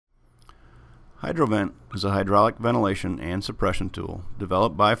Hydrovent is a hydraulic ventilation and suppression tool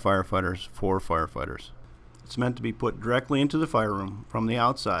developed by firefighters for firefighters. It's meant to be put directly into the fire room from the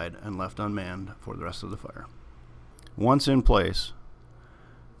outside and left unmanned for the rest of the fire. Once in place,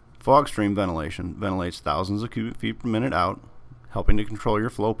 fog stream ventilation ventilates thousands of cubic feet per minute out, helping to control your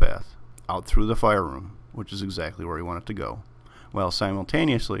flow path out through the fire room, which is exactly where you want it to go, while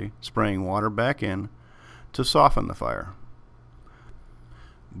simultaneously spraying water back in to soften the fire.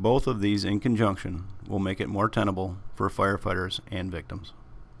 Both of these in conjunction will make it more tenable for firefighters and victims.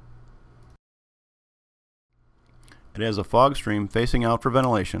 It has a fog stream facing out for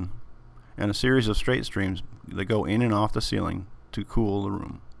ventilation and a series of straight streams that go in and off the ceiling to cool the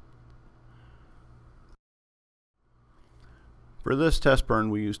room. For this test burn,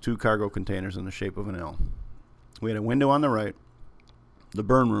 we used 2 cargo containers in the shape of an L. We had a window on the right, the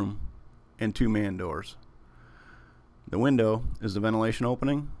burn room, and 2 man doors. The window is the ventilation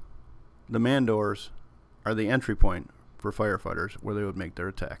opening. The man doors are the entry point for firefighters where they would make their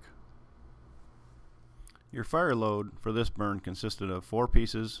attack. Your fire load for this burn consisted of 4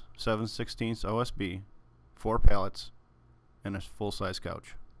 pieces, 7/16 OSB, 4 pallets, and a full-size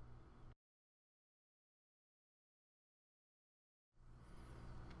couch.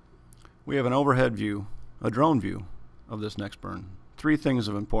 We have an overhead view, a drone view, of this next burn. 3 things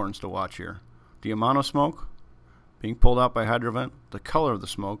of importance to watch here: the amount of smoke being pulled out by Hydrovent, the color of the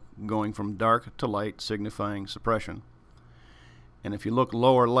smoke going from dark to light, signifying suppression. And if you look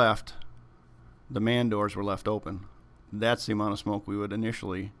lower left, the man doors were left open. That's the amount of smoke we would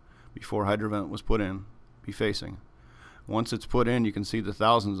initially, before Hydrovent was put in, be facing. Once it's put in, you can see the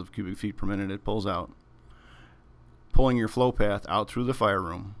thousands of cubic feet per minute it pulls out, pulling your flow path out through the fire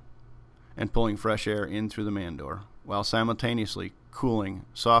room and pulling fresh air in through the man door, while simultaneously cooling,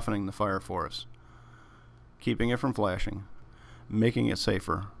 softening the fire for us, keeping it from flashing, making it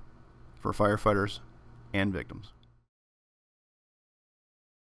safer for firefighters and victims.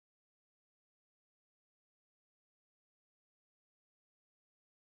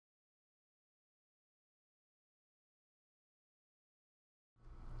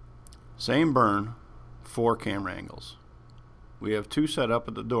 Same burn, 4 camera angles. We have 2 set up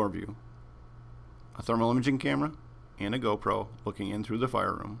at the door view, a thermal imaging camera and a GoPro looking in through the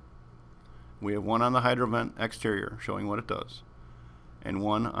fire room. We have 1 on the Hydrovent exterior showing what it does, and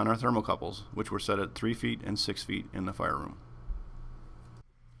 1 on our thermocouples, which were set at 3 feet and 6 feet in the fire room.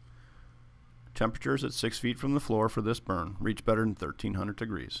 Temperatures at 6 feet from the floor for this burn reach better than 1300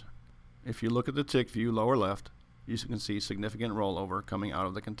 degrees. If you look at the tick view lower left, you can see significant rollover coming out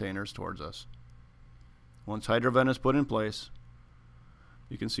of the containers towards us. Once Hydrovent is put in place,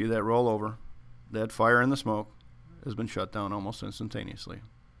 you can see that rollover. That fire in the smoke has been shut down almost instantaneously.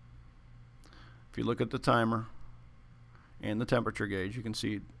 If you look at the timer and the temperature gauge, you can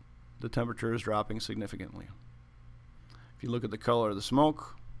see the temperature is dropping significantly. If you look at the color of the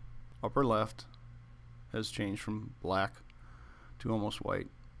smoke, upper left has changed from black to almost white,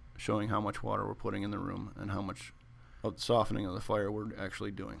 showing how much water we're putting in the room and how much of the softening of the fire we're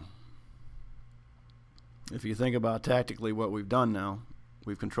actually doing. If you think about tactically what we've done now,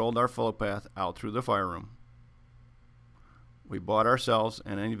 we've controlled our flow path out through the fire room. We bought ourselves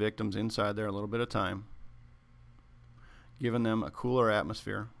and any victims inside there a little bit of time, given them a cooler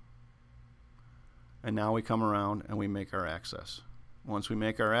atmosphere, and now we come around and we make our access. Once we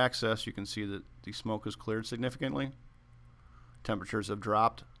make our access, you can see that the smoke has cleared significantly. Temperatures have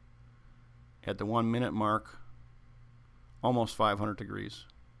dropped at the 1 minute mark almost 500 degrees,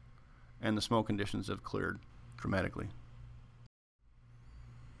 and the smoke conditions have cleared dramatically.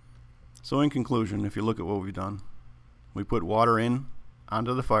 So in conclusion, if you look at what we've done, we put water in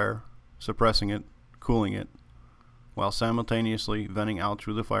onto the fire, suppressing it, cooling it, while simultaneously venting out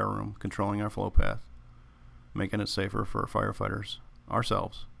through the fire room, controlling our flow path, making it safer for firefighters,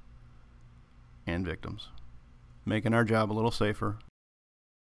 ourselves, and victims, making our job a little safer.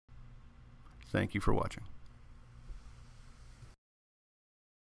 Thank you for watching.